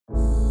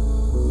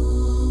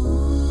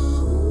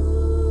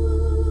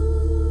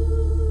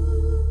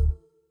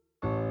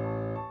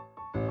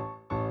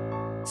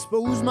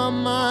expose my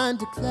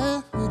mind to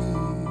clarity.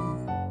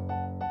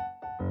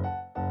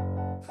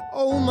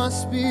 Oh, my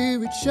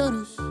spirit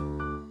shudders.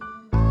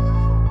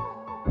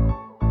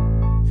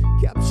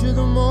 Capture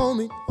the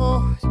moment,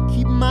 oh, to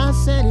keep my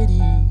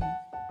sanity.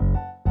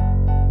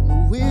 And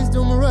the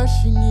wisdom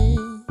rushing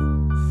in,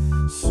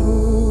 so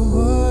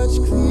much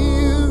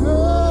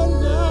clearer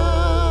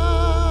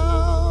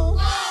now.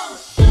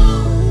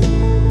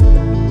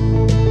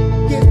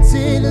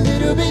 Getting a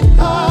little bit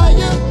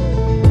higher.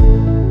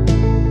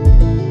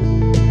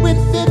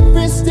 With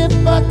every step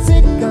I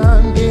take,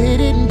 I'm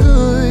getting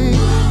good.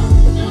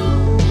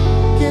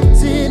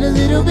 Getting a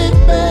little bit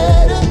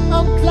better.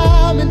 I'm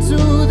climbing to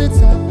the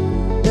top.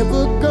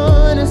 Never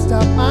gonna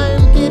stop.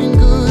 I'm getting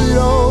good.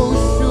 Oh,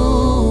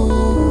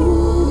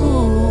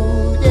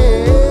 shoot.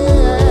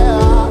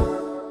 Yeah.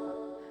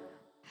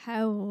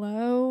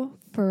 Hello,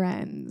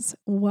 friends.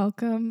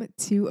 Welcome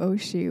to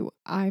Oshu.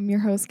 I'm your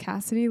host,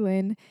 Cassidy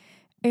Lynn,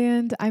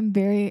 and I'm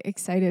very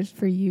excited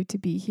for you to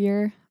be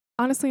here.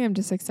 Honestly, I'm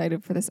just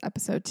excited for this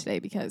episode today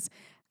because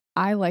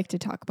I like to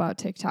talk about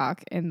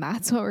TikTok, and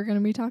that's what we're going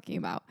to be talking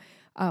about.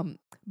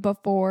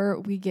 Before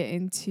we get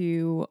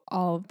into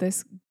all of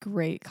this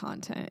great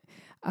content,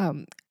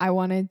 I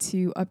wanted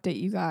to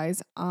update you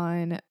guys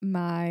on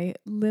my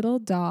little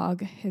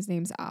dog. His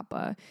name's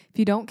Appa. If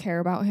you don't care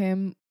about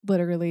him,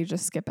 literally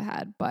just skip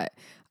ahead. But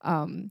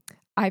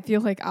I feel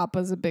like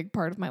Appa's a big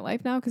part of my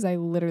life now because I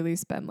literally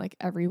spend like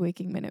every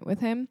waking minute with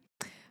him.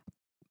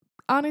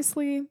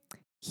 Honestly,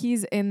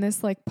 he's in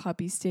this like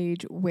puppy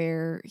stage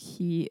where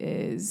he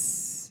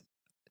is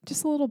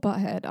just a little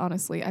butthead,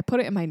 honestly. I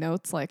put it in my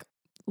notes like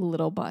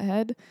little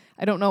butthead.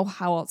 I don't know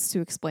how else to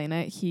explain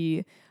it.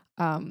 He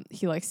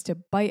likes to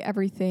bite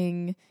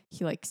everything.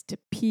 He likes to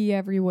pee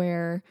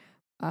everywhere.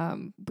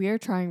 We are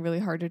trying really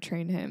hard to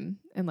train him,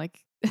 and like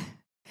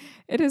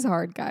it is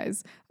hard,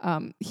 guys.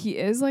 He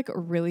is like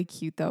really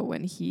cute though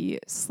when he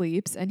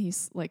sleeps, and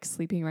he's like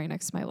sleeping right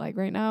next to my leg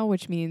right now,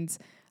 which means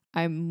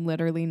I'm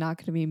literally not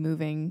going to be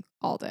moving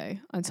all day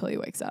until he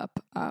wakes up.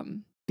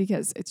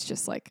 Because it's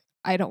just like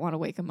I don't want to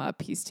wake him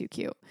up. He's too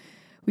cute.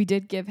 We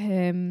did give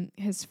him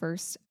his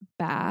first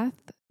bath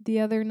the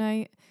other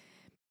night,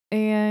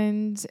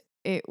 and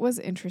it was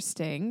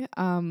interesting.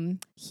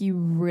 He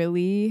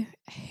really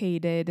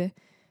hated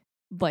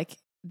like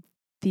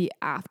the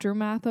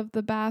aftermath of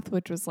the bath,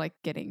 which was like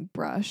getting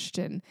brushed.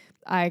 And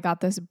I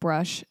got this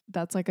brush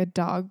that's like a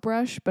dog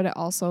brush, but it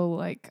also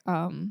like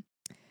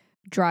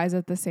dries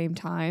at the same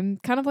time.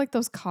 Kind of like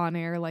those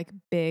Conair like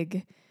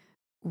big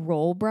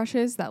roll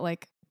brushes that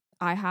like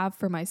I have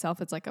for myself.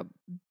 It's like a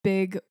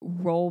big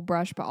roll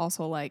brush, but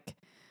also like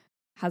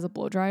has a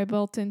blow dryer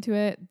built into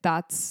it.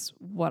 That's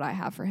what I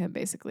have for him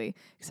basically,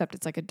 except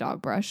it's like a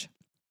dog brush.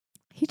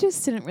 He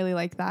just didn't really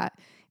like that.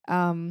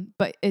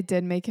 But it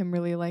did make him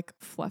really like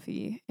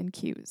fluffy and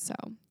cute. So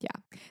yeah,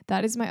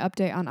 that is my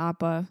update on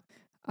Appa.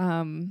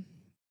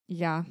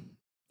 Yeah,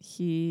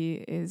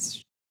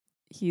 he's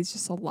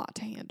just a lot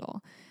to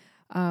handle.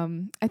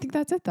 I think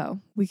that's it though.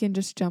 We can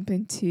just jump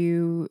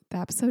into the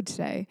episode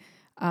today.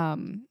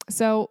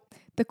 So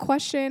the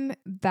question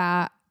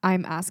that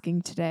I'm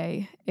asking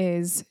today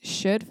is,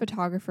 should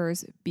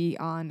photographers be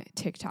on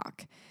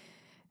TikTok?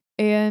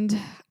 And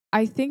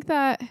I think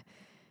that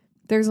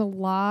there's a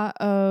lot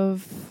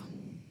of,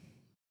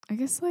 I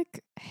guess,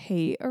 like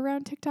hate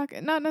around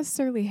TikTok. Not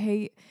necessarily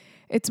hate.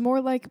 It's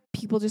more like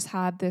people just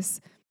have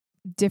this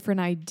different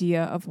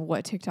idea of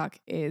what TikTok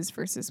is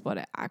versus what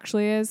it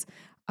actually is.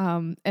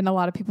 And a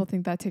lot of people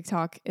think that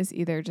TikTok is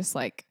either just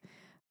like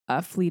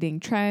a fleeting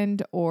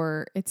trend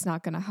or it's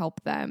not going to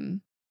help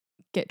them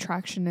get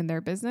traction in their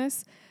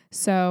business.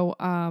 So,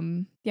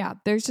 yeah,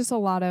 there's just a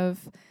lot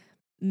of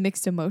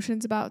mixed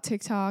emotions about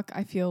TikTok.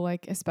 I feel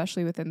like,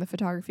 especially within the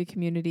photography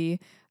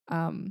community,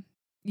 I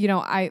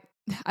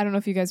don't know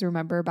if you guys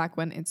remember back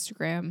when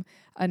Instagram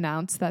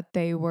announced that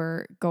they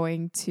were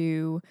going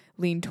to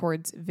lean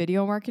towards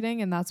video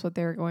marketing, and that's what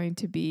they're going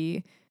to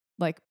be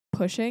like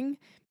pushing.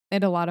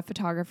 And a lot of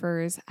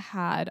photographers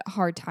had a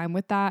hard time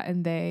with that,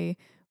 and they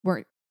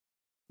weren't,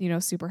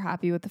 super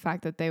happy with the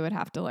fact that they would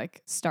have to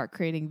like start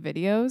creating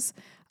videos.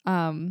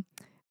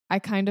 I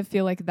kind of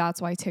feel like that's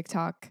why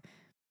TikTok,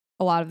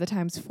 a lot of the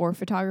times for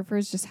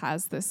photographers, just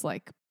has this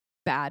like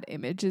bad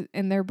image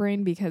in their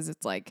brain because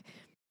it's like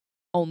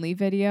only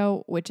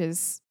video, which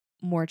is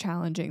more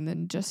challenging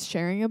than just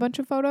sharing a bunch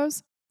of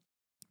photos.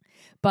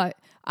 But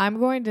I'm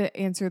going to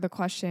answer the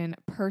question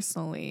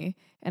personally,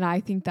 and I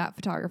think that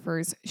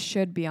photographers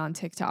should be on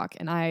TikTok.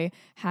 And I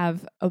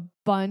have a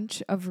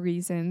bunch of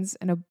reasons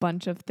and a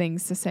bunch of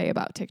things to say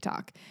about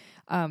TikTok.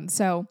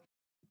 So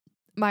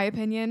my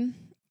opinion,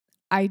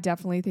 I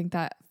definitely think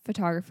that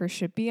photographers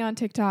should be on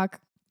TikTok.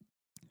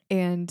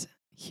 And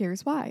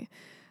here's why.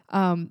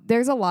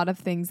 There's a lot of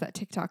things that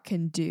TikTok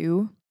can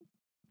do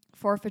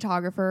for a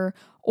photographer,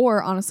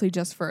 or honestly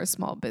just for a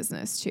small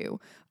business too.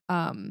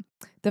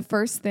 The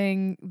first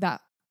thing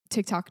that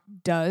TikTok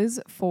does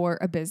for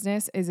a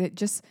business is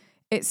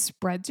it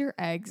spreads your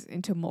eggs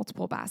into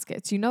multiple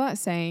baskets. You know that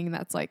saying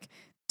that's like,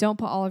 don't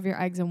put all of your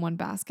eggs in one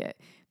basket.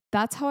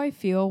 that's how I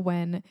feel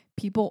when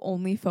people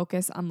only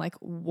focus on like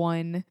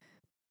one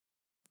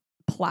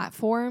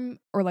platform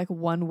or like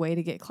one way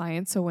to get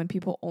clients. So when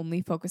people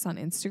only focus on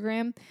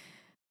Instagram,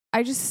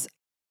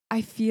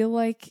 I feel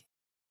like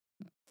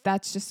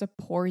that's just a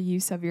poor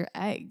use of your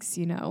eggs,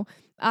 you know?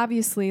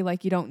 Obviously,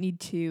 like you don't need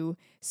to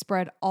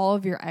spread all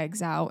of your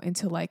eggs out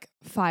into like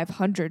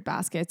 500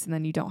 baskets and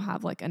then you don't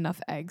have like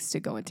enough eggs to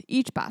go into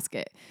each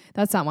basket.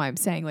 That's not why I'm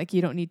saying like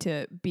you don't need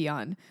to be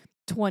on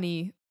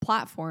 20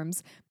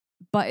 platforms,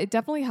 but it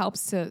definitely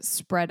helps to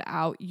spread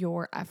out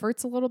your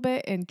efforts a little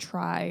bit and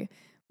try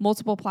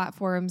multiple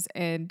platforms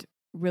and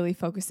really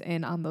focus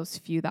in on those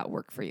few that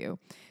work for you.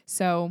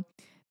 So,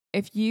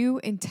 if you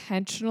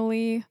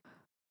intentionally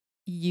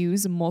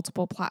use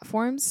multiple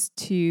platforms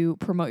to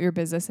promote your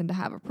business and to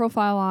have a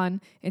profile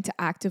on and to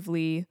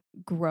actively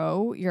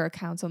grow your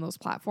accounts on those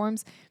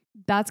platforms,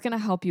 that's going to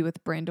help you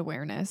with brand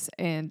awareness.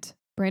 And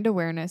brand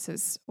awareness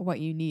is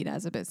what you need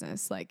as a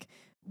business. Like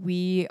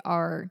we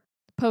are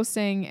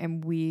posting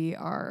and we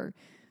are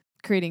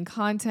creating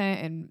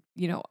content and,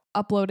 you know,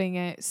 uploading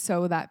it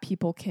so that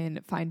people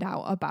can find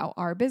out about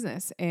our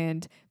business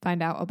and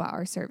find out about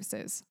our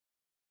services.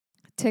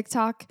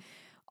 TikTok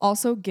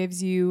also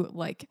gives you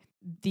like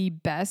the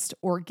best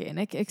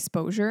organic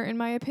exposure, in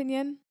my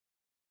opinion.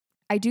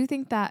 I do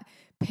think that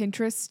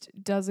Pinterest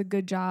does a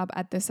good job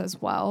at this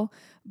as well.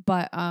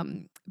 But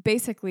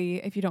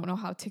basically, if you don't know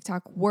how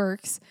TikTok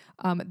works,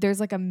 there's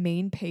like a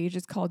main page.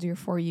 It's called your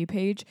For You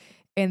page.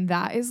 And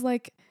that is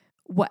like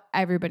what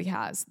everybody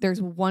has.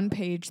 There's one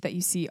page that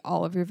you see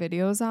all of your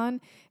videos on.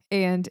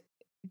 And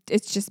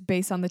it's just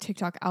based on the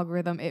TikTok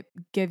algorithm. It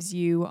gives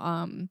you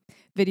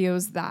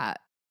videos that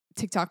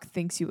TikTok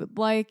thinks you would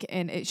like,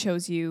 and it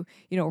shows you,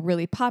 you know,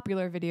 really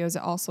popular videos.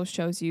 It also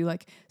shows you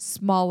like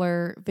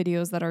smaller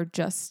videos that are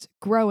just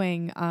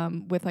growing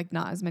with like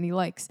not as many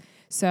likes.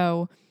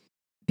 So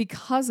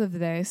because of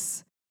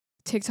this,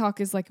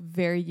 TikTok is like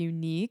very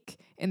unique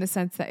in the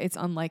sense that it's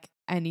unlike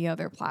any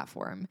other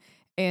platform.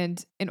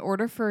 And in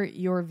order for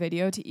your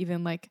video to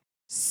even like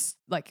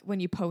when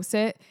you post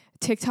it,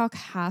 TikTok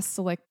has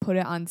to like put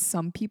it on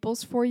some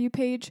people's For You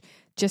page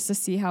just to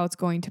see how it's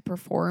going to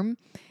perform.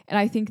 And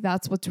I think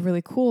that's what's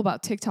really cool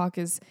about TikTok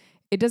is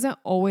it doesn't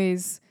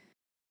always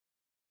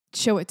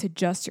show it to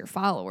just your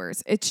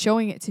followers. It's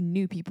showing it to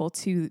new people,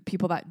 to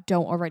people that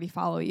don't already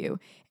follow you.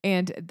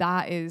 And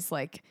that is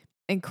like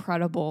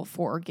incredible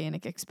for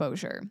organic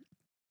exposure.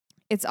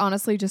 It's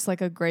honestly just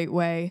like a great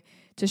way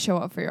to show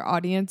up for your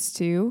audience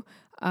too.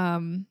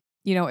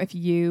 You know, if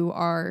you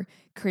are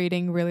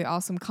creating really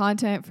awesome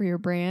content for your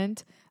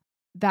brand,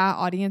 that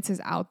audience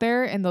is out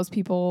there and those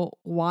people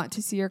want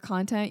to see your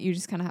content. You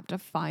just kind of have to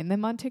find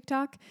them on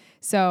TikTok.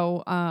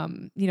 So,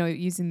 you know,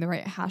 using the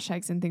right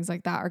hashtags and things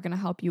like that are going to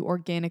help you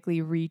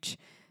organically reach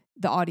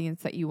the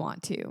audience that you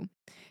want to.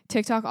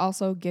 TikTok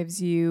also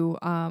gives you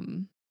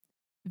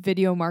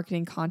video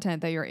marketing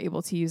content that you're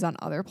able to use on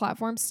other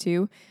platforms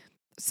too.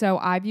 So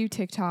I view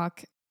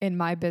TikTok in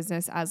my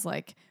business as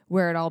like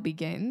where it all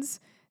begins.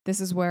 This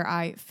is where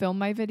I film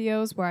my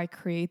videos, where I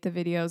create the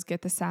videos,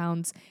 get the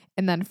sounds,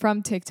 and then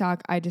from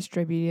TikTok, I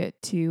distribute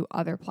it to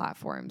other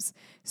platforms.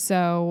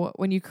 So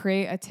when you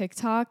create a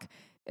TikTok,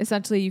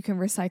 essentially you can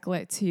recycle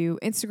it to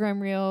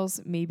Instagram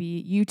Reels,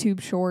 maybe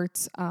YouTube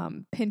Shorts,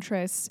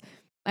 Pinterest.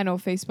 I know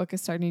Facebook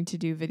is starting to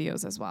do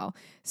videos as well.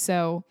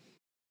 So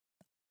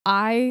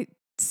I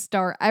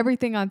start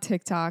everything on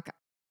TikTok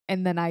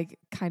and then I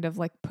kind of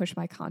like push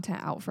my content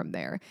out from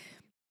there.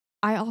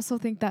 I also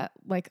think that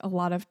like a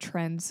lot of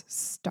trends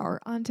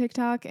start on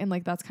TikTok and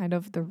like that's kind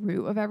of the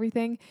root of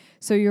everything.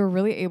 So you're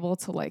really able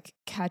to like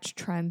catch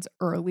trends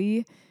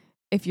early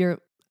if you're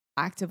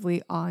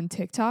actively on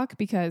TikTok,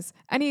 because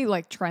any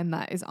like trend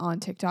that is on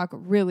TikTok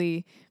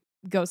really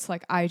goes to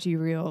like IG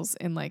Reels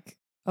in like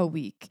a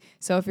week.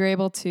 So if you're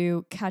able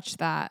to catch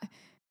that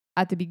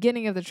at the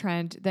beginning of the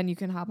trend, then you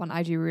can hop on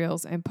IG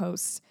Reels and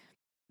post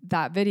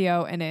that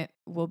video and it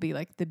will be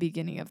like the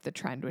beginning of the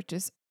trend, which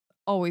is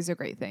always a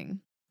great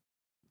thing.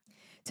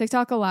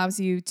 TikTok allows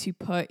you to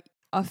put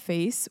a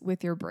face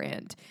with your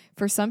brand.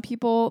 For some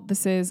people,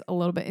 this is a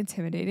little bit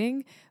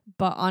intimidating,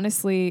 but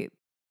honestly,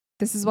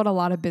 this is what a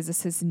lot of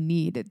businesses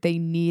need. They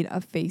need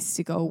a face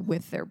to go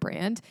with their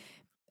brand.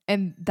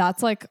 And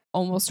that's like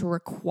almost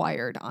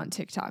required on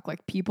TikTok.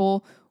 Like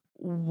people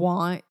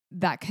want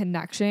that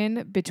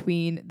connection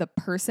between the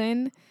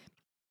person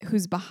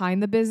who's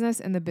behind the business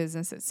and the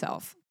business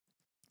itself.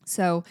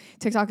 So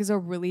TikTok is a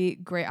really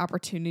great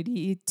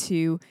opportunity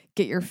to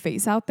get your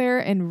face out there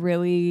and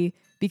really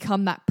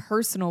become that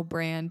personal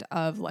brand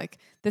of like,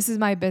 this is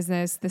my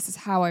business. This is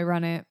how I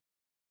run it.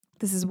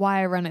 This is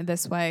why I run it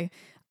this way.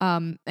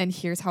 And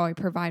here's how I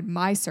provide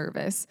my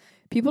service.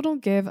 People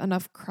don't give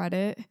enough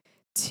credit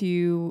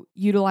to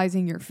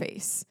utilizing your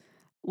face.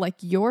 Like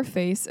your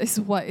face is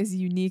what is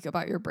unique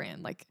about your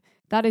brand. Like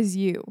that is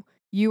you.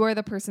 You are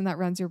the person that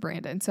runs your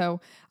brand. And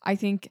so I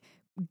think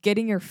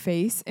getting your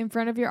face in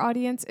front of your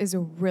audience is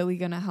really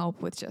going to help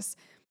with just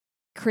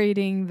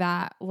creating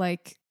that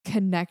like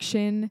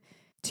connection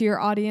to your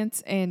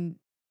audience. And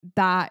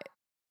that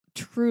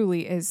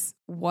truly is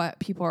what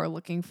people are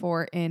looking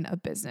for in a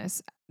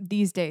business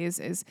these days,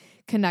 is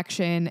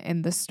connection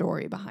and the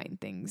story behind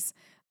things.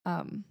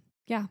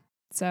 Yeah.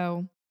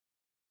 So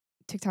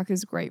TikTok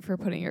is great for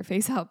putting your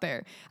face out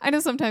there. I know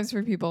sometimes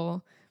for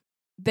people,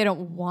 they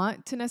don't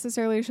want to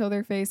necessarily show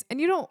their face,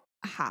 and you don't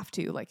have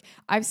to. Like,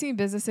 I've seen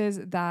businesses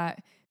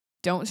that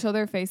don't show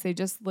their face. They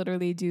just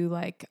literally do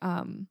like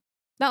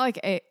not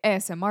like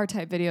ASMR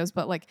type videos,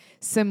 but like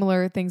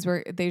similar things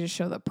where they just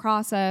show the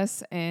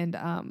process, and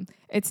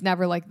it's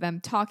never like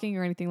them talking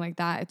or anything like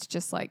that. It's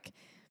just like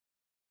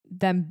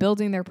them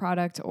building their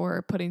product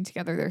or putting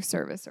together their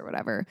service or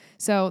whatever.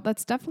 So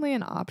that's definitely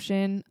an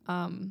option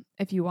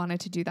if you wanted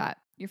to do that.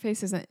 Your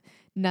face isn't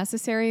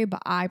necessary,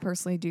 but I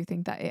personally do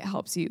think that it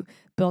helps you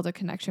build a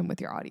connection with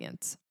your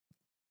audience.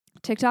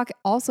 TikTok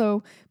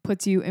also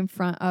puts you in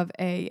front of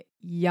a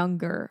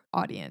younger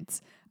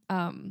audience.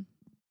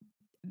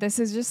 This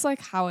is just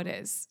like how it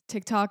is.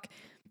 TikTok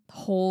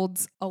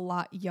holds a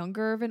lot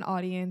younger of an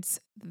audience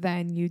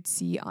than you'd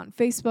see on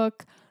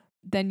Facebook,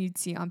 than you'd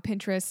see on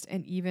Pinterest,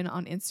 and even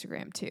on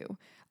Instagram too.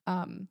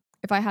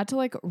 If I had to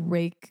like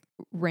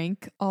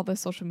rank all the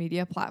social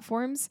media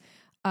platforms,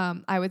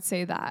 I would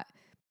say that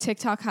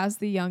TikTok has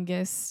the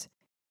youngest,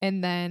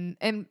 and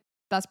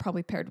that's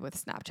probably paired with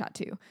Snapchat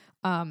too.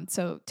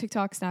 So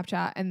TikTok,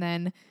 Snapchat, and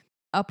then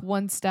up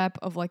one step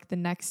of like the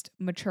next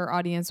mature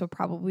audience would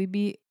probably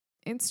be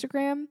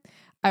Instagram.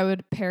 I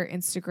would pair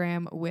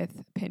Instagram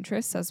with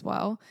Pinterest as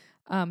well.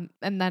 And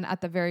then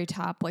at the very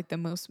top, like the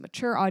most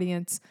mature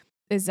audience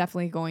is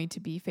definitely going to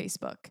be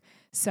Facebook.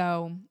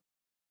 So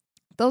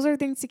those are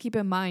things to keep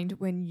in mind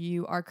when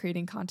you are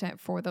creating content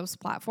for those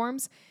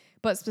platforms.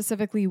 But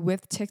specifically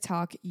with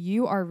TikTok,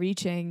 you are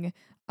reaching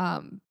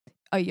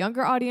a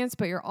younger audience,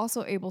 but you're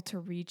also able to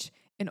reach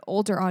an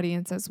older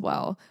audience as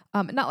well.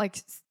 Not like,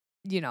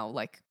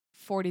 like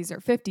 40s or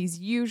 50s.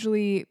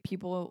 Usually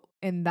people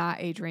in that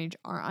age range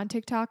aren't on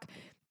TikTok,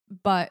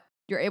 but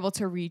you're able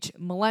to reach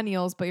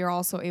millennials, but you're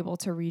also able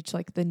to reach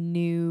like the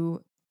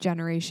new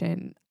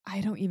generation.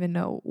 I don't even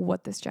know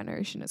what this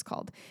generation is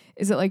called.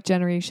 Is it like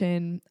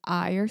Generation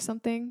I or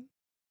something?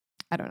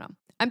 I don't know.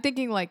 I'm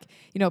thinking like,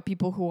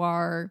 people who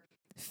are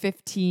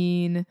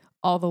 15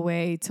 all the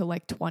way to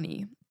like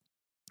 20,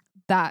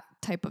 that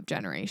type of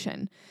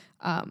generation.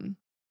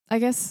 I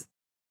guess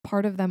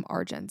part of them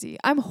are Gen Z.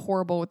 I'm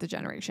horrible with the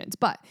generations,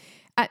 but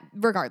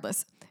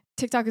regardless,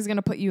 TikTok is going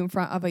to put you in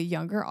front of a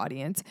younger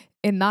audience,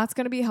 and that's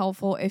going to be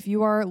helpful if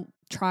you are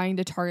trying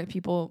to target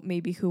people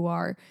maybe who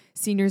are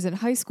seniors in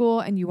high school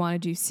and you want to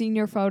do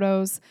senior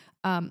photos,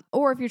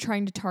 or if you're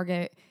trying to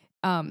target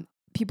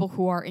people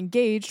who are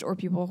engaged or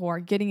people who are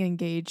getting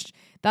engaged.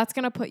 That's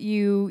going to put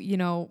you,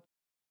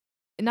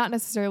 not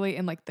necessarily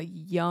in like the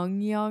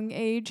young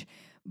age,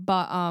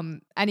 but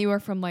anywhere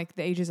from like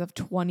the ages of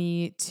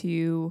 20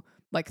 to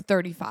like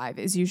 35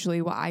 is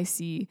usually what I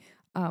see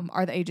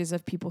are the ages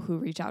of people who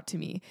reach out to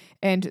me.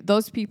 And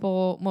those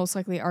people most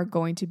likely are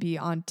going to be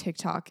on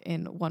TikTok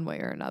in one way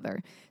or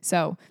another.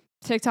 So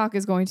TikTok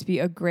is going to be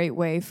a great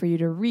way for you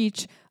to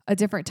reach a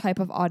different type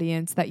of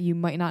audience that you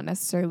might not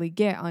necessarily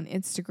get on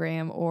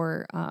Instagram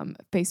or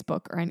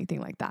Facebook or anything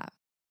like that.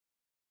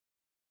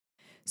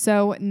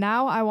 So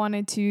now I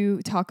wanted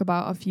to talk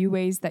about a few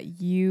ways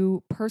that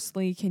you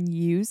personally can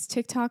use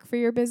TikTok for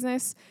your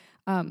business.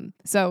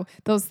 So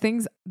those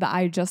things that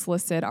I just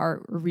listed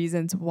are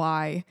reasons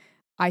why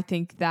I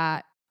think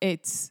that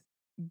it's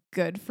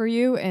good for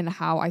you and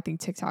how I think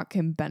TikTok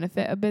can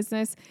benefit a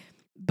business.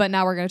 But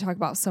now we're going to talk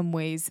about some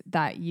ways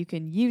that you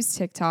can use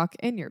TikTok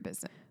in your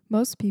business.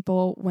 Most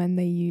people, when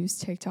they use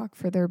TikTok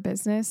for their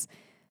business,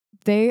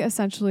 they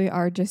essentially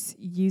are just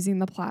using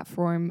the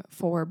platform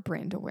for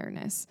brand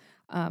awareness.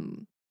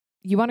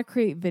 You want to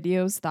create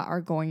videos that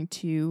are going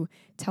to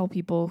tell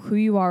people who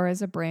you are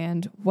as a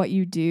brand, what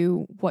you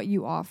do, what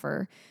you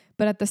offer.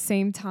 But at the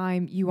same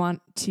time, you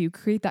want to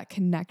create that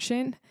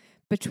connection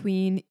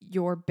between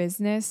your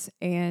business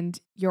and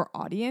your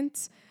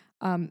audience.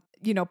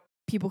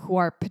 People who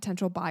are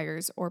potential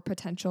buyers or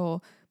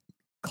potential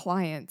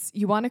clients.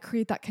 You want to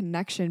create that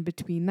connection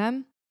between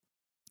them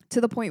to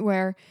the point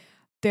where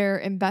they're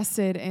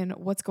invested in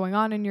what's going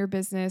on in your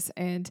business.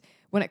 And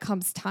when it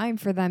comes time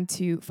for them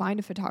to find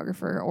a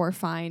photographer or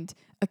find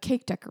a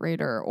cake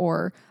decorator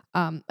or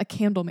a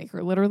candle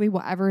maker, literally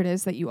whatever it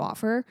is that you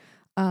offer,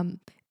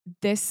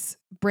 this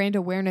brand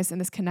awareness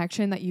and this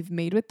connection that you've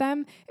made with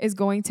them is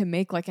going to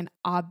make like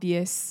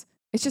it's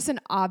just an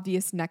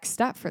obvious next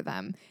step for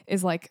them,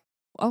 is like,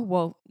 oh,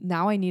 well,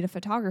 now I need a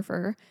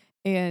photographer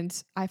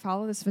and I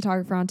follow this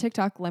photographer on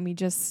TikTok. Let me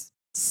just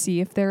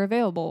see if they're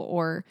available,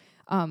 or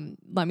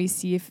let me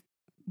see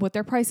what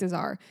their prices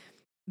are.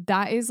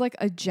 That is like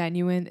a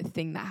genuine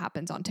thing that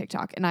happens on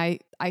TikTok. And I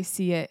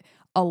see it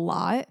a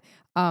lot.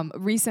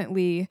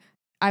 Recently,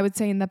 I would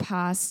say in the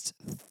past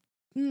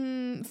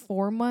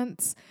 4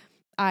 months,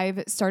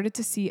 I've started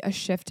to see a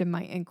shift in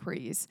my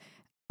inquiries.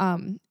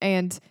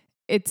 And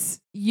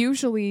it's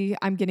usually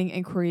I'm getting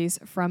inquiries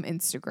from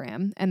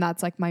Instagram, and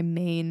that's like my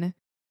main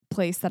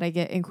place that I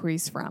get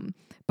inquiries from.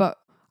 But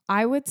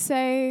I would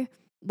say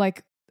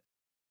like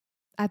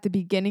at the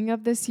beginning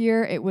of this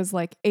year, it was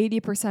like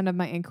 80% of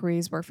my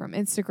inquiries were from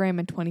Instagram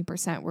and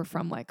 20% were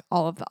from like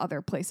all of the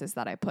other places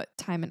that I put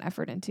time and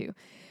effort into.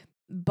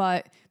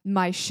 But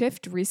my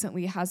shift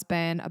recently has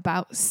been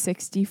about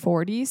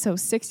 60-40. So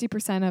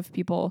 60% of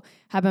people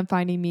have been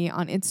finding me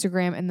on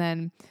Instagram. And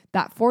then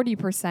that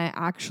 40%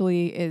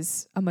 actually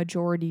is a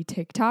majority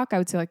TikTok. I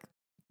would say like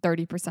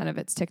 30% of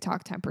it's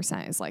TikTok,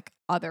 10% is like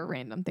other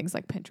random things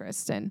like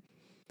Pinterest and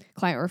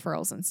client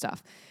referrals and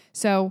stuff.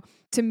 So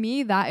to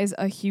me, that is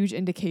a huge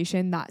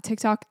indication that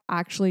TikTok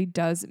actually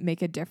does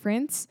make a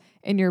difference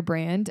in your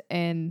brand.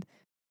 And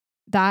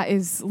that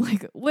is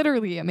like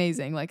literally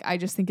amazing. Like, I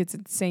just think it's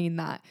insane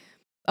that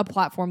a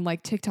platform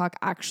like TikTok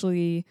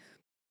actually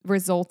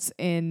results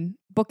in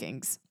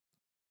bookings.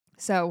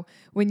 So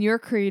when you're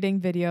creating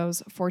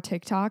videos for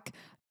TikTok,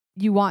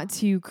 you want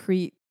to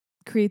create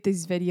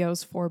these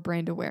videos for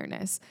brand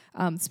awareness.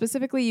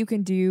 Specifically, you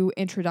can do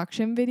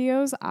introduction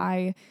videos.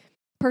 I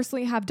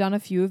personally have done a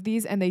few of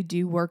these and they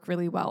do work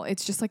really well.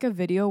 It's just like a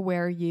video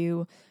where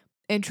you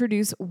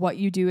introduce what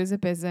you do as a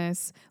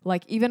business,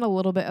 like even a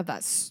little bit of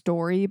that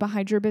story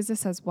behind your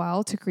business as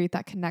well to create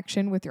that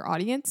connection with your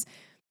audience.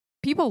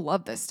 People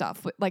love this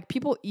stuff. Like,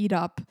 people eat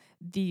up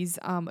these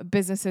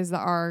businesses that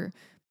are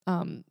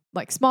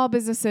like small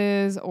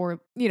businesses, or,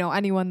 you know,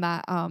 anyone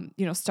that,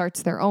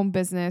 starts their own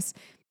business.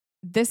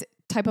 This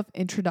type of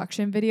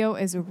introduction video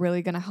is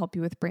really going to help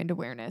you with brand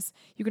awareness.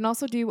 You can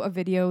also do a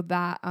video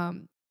that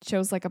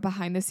shows like a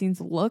behind the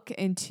scenes look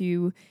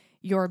into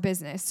your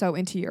business. So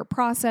into your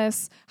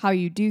process, how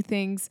you do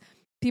things.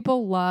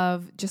 People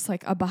love just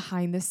like a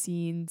behind the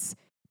scenes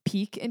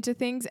peek into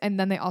things. And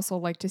then they also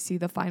like to see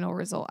the final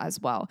result as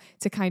well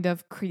to kind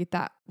of create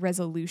that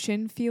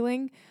resolution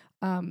feeling.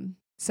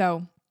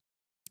 So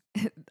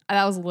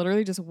that was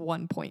literally just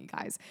one point,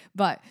 guys.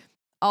 But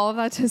all of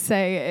that to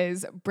say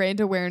is brand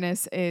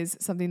awareness is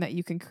something that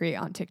you can create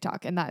on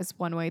TikTok. And that is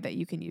one way that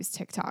you can use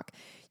TikTok.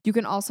 You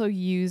can also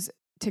use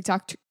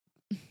TikTok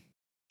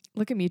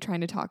look at me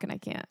trying to talk and I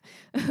can't.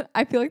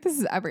 I feel like this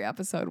is every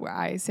episode where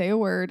I say a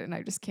word and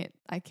I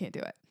can't do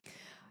it.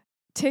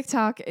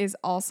 TikTok is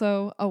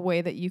also a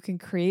way that you can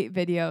create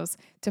videos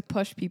to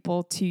push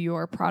people to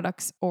your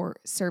products or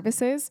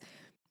services.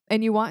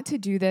 And you want to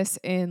do this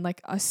in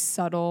like a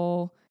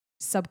subtle,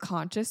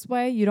 subconscious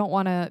way. You don't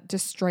want to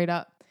just straight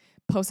up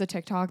post a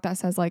TikTok that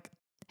says like,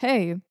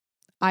 hey,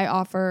 I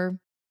offer,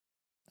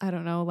 I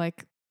don't know,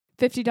 like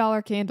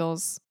 $50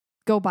 candles,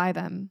 go buy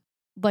them.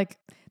 Like,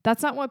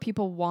 that's not what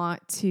people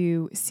want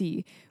to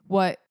see.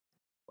 What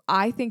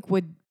I think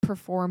would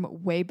perform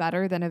way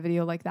better than a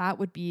video like that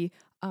would be,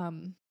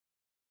 I'm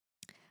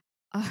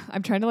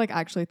trying to like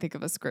actually think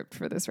of a script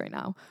for this right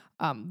now.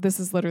 This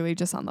is literally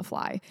just on the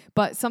fly,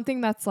 but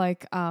something that's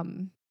like,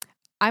 I'm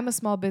a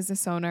small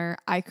business owner.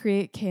 I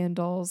create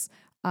candles.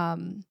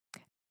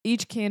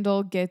 Each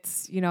candle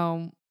gets,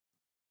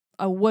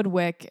 a wood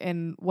wick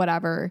and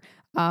whatever.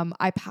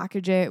 I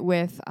package it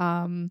with,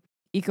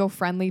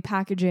 eco-friendly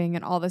packaging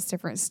and all this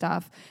different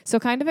stuff. So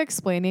kind of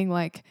explaining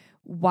like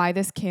why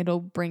this candle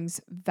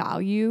brings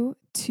value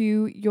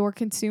to your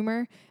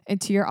consumer and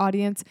to your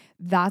audience,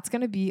 that's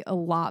going to be a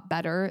lot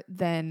better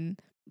than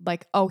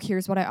like, oh,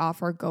 here's what I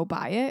offer, go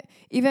buy it.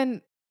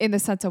 Even in the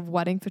sense of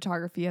wedding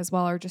photography as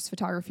well, or just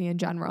photography in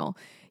general.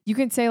 You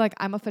can say like,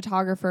 I'm a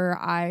photographer.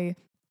 I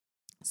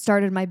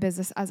started my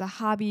business as a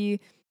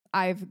hobby.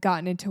 I've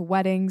gotten into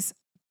weddings.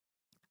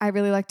 I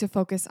really like to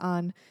focus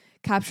on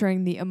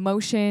capturing the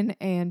emotion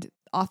and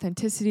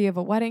authenticity of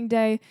a wedding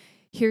day.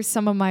 Here's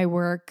some of my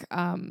work.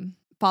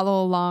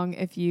 Follow along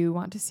if you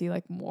want to see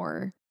like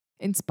more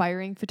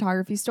inspiring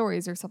photography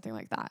stories or something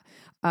like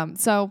that.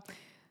 So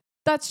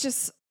that's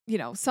just,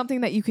 something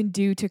that you can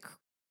do to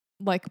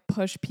like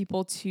push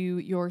people to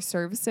your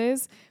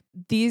services.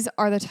 These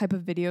are the type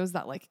of videos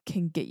that like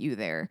can get you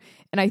there.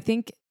 And I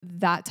think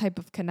that type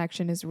of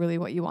connection is really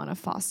what you want to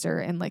foster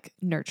and like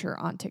nurture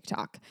on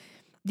TikTok.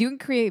 You can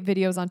create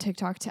videos on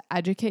TikTok to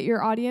educate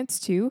your audience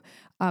too.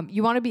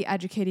 You want to be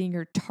educating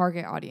your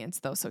target audience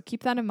though. So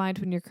keep that in mind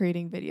when you're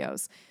creating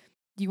videos.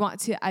 You want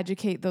to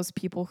educate those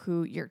people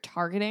who you're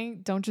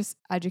targeting. Don't just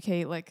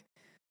educate like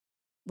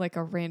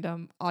a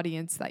random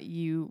audience that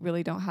you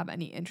really don't have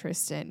any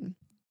interest in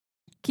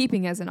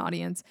keeping as an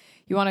audience.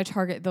 You want to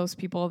target those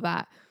people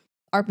that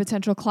are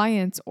potential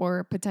clients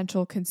or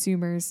potential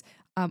consumers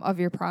of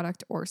your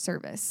product or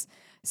service.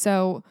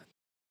 So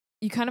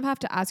you kind of have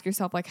to ask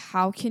yourself, like,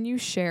 how can you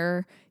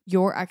share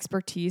your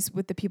expertise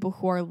with the people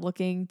who are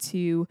looking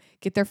to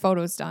get their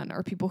photos done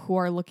or people who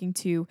are looking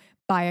to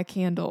buy a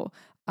candle?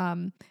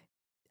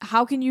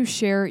 How can you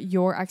share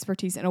your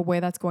expertise in a way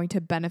that's going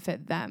to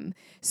benefit them?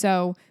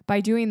 So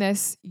by doing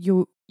this,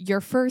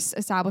 you're first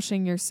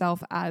establishing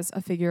yourself as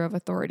a figure of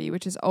authority,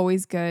 which is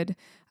always good.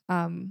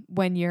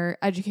 When you're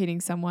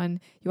educating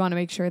someone, you want to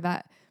make sure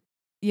that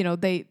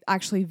they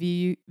actually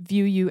view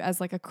you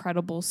as like a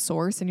credible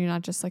source and you're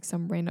not just like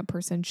some random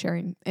person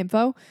sharing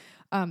info.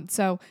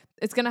 So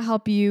it's going to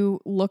help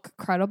you look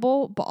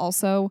credible, but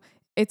also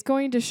it's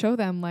going to show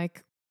them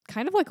like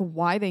kind of like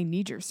why they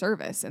need your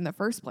service in the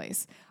first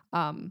place.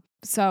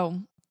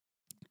 So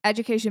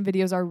education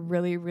videos are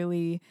really,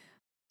 really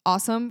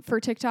awesome for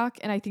TikTok.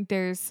 And I think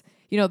there's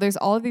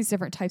all of these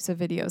different types of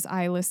videos.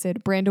 I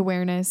listed brand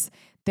awareness.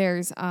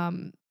 There's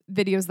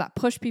videos that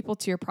push people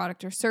to your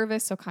product or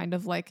service. So kind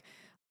of like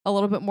a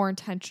little bit more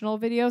intentional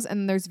videos.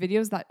 And there's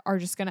videos that are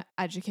just going to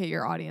educate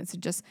your audience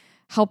and just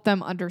help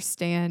them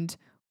understand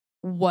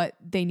what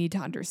they need to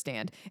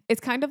understand.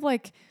 It's kind of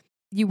like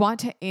you want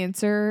to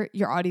answer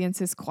your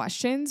audience's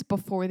questions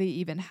before they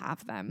even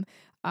have them.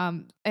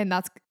 And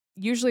that's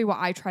usually what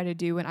I try to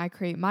do when I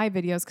create my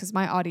videos, because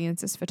my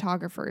audience is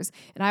photographers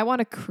and I want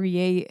to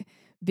create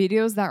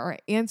videos that are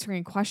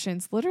answering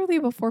questions literally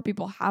before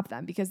people have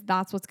them, because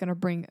that's what's going to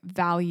bring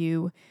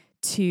value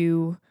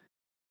to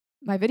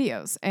my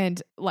videos.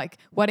 And like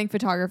wedding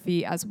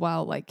photography as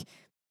well, like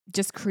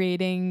just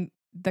creating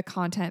the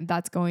content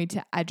that's going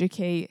to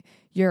educate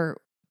your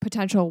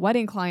potential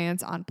wedding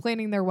clients on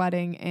planning their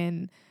wedding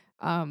and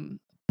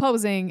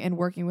posing and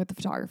working with the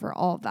photographer.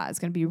 All of that is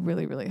going to be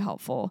really, really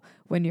helpful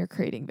when you're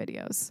creating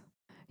videos.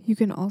 You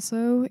can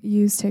also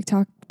use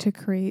TikTok to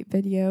create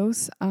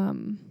videos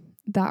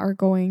that are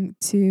going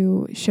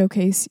to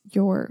showcase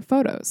your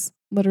photos,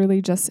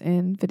 literally just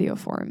in video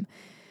form.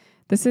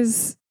 This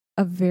is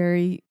a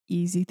very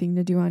easy thing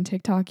to do on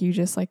TikTok. You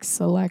just like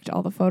select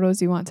all the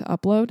photos you want to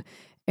upload.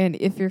 And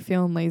if you're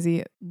feeling lazy,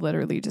 it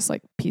literally just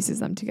like pieces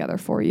them together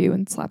for you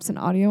and slaps an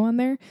audio on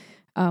there.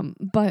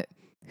 But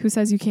who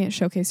says you can't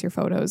showcase your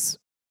photos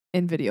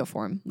in video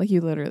form? Like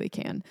you literally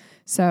can.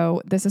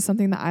 So this is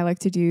something that I like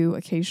to do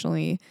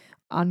occasionally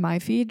on my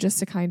feed just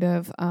to kind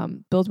of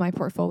build my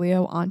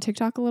portfolio on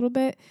TikTok a little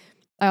bit.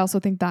 I also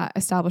think that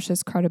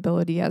establishes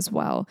credibility as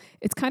well.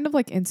 It's kind of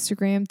like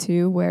Instagram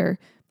too, where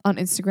on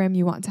Instagram,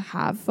 you want to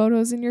have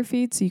photos in your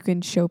feed so you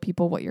can show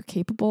people what you're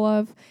capable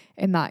of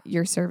and that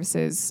your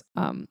services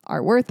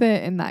are worth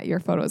it and that your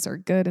photos are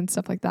good and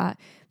stuff like that.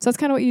 So that's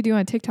kind of what you do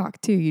on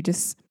TikTok too. You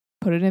just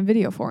put it in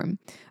video form.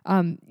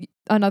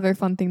 Another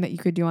fun thing that you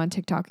could do on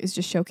TikTok is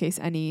just showcase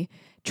any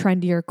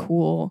trendy or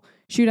cool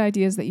shoot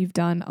ideas that you've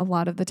done. A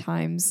lot of the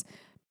times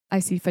I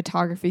see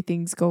photography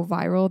things go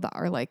viral that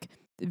are like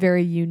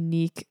very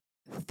unique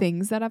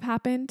things that have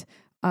happened.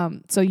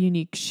 So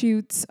unique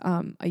shoots,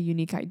 a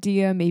unique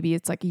idea, maybe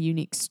it's like a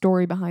unique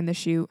story behind the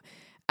shoot.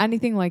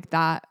 Anything like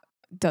that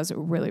does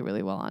really,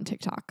 really well on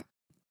TikTok.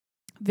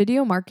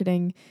 Video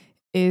marketing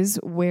is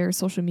where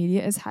social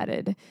media is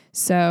headed.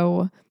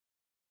 So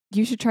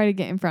you should try to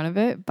get in front of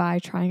it by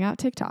trying out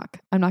TikTok.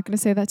 I'm not going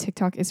to say that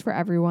TikTok is for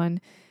everyone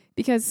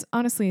because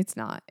honestly, it's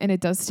not. And it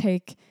does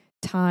take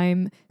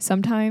time.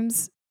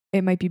 Sometimes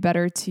it might be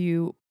better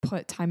to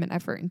put time and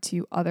effort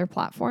into other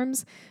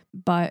platforms,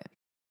 but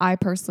I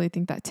personally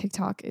think that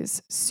TikTok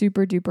is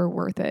super duper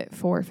worth it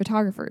for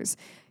photographers.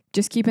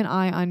 Just keep an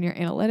eye on your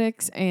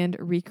analytics and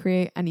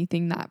recreate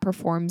anything that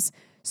performs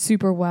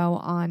super well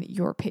on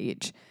your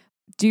page.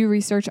 Do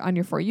research on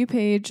your For You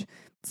page,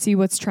 see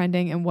what's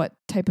trending and what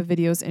type of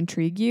videos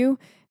intrigue you,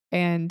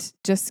 and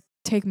just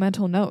take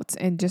mental notes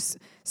and just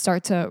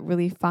start to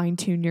really fine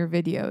tune your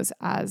videos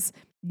as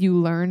you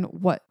learn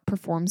what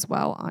performs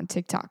well on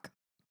TikTok.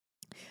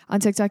 On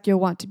TikTok, you'll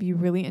want to be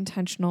really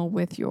intentional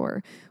with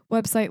your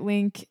website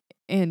link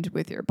and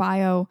with your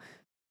bio.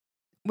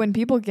 When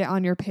people get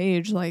on your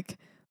page, like,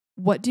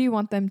 what do you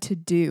want them to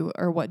do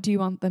or what do you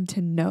want them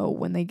to know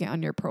when they get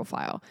on your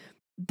profile?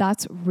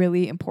 That's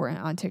really important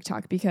on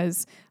TikTok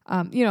because,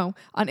 on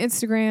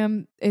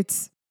Instagram,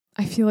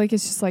 I feel like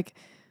it's just like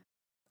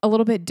a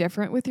little bit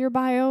different with your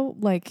bio.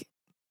 Like,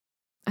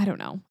 I don't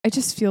know. It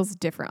just feels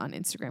different on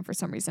Instagram for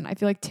some reason. I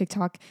feel like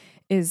TikTok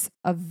is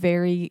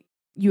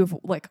you have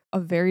like a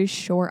very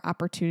short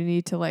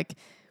opportunity to like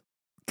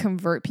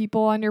convert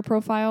people on your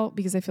profile,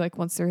 because I feel like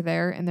once they're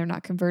there and they're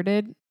not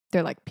converted,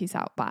 they're like, peace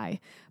out, bye.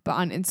 But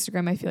on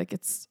Instagram, I feel like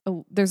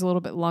there's a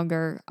little bit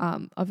longer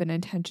of an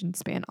attention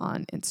span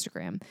on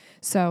Instagram.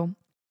 So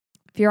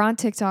if you're on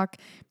TikTok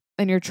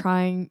and you're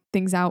trying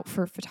things out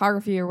for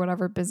photography or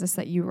whatever business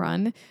that you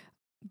run,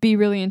 be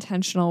really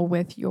intentional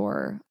with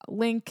your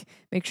link.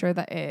 Make sure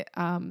that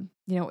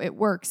it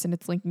works and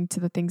it's linking to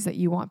the things that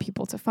you want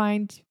people to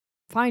find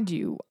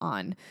you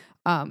on.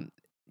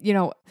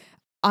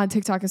 On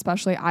TikTok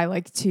especially, I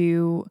like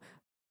to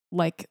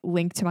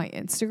link to my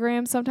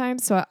Instagram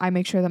sometimes. So I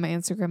make sure that my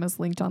Instagram is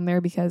linked on there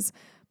because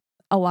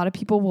a lot of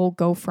people will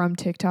go from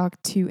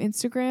TikTok to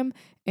Instagram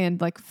and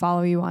like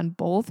follow you on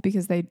both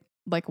because they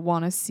like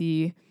want to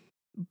see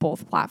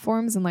both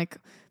platforms. And like,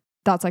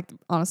 that's like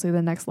honestly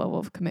the next level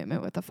of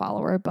commitment with a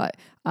follower. But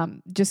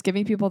just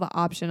giving people the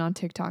option on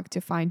TikTok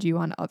to find you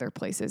on other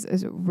places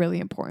is really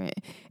important.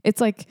 It's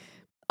like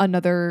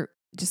another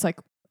just like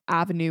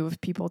avenue of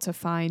people to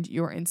find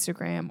your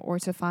Instagram or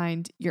to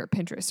find your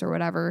Pinterest or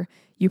whatever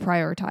you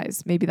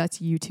prioritize. Maybe that's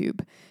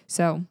YouTube.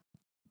 So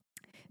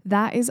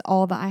that is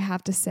all that I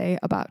have to say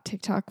about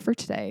TikTok for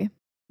today.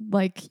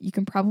 Like, you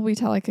can probably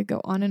tell I could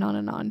go on and on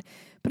and on,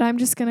 but I'm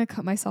just going to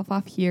cut myself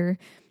off here.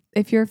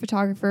 If you're a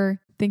photographer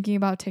thinking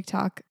about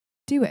TikTok,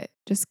 do it.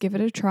 Just give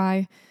it a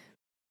try.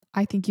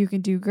 I think you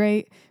can do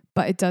great,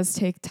 but it does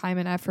take time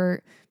and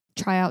effort.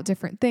 Try out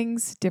different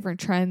things,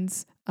 different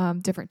trends.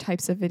 different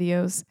types of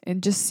videos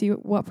and just see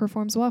what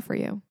performs well for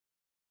you.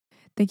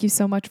 Thank you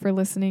so much for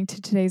listening to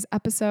today's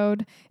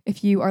episode.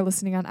 If you are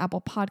listening on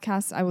Apple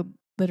Podcasts, I would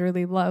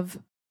literally love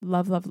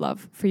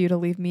for you to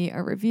leave me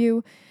a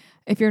review.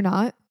 If you're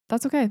not,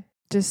 that's okay.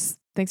 Just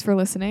thanks for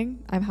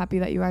listening. I'm happy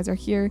that you guys are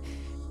here,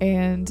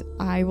 and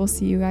I will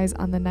see you guys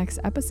on the next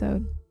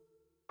episode.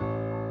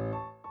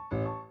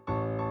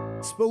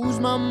 Expose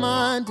my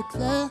mind to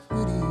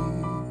clarity.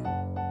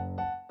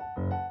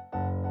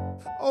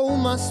 Oh,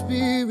 my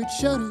spirit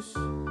shudders.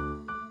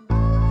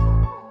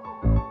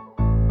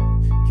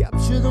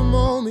 Capture the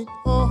moment,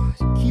 oh,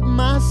 to keep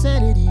my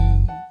sanity.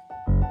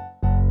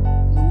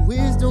 And the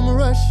wisdom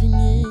rushing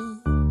in.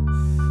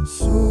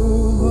 So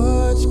much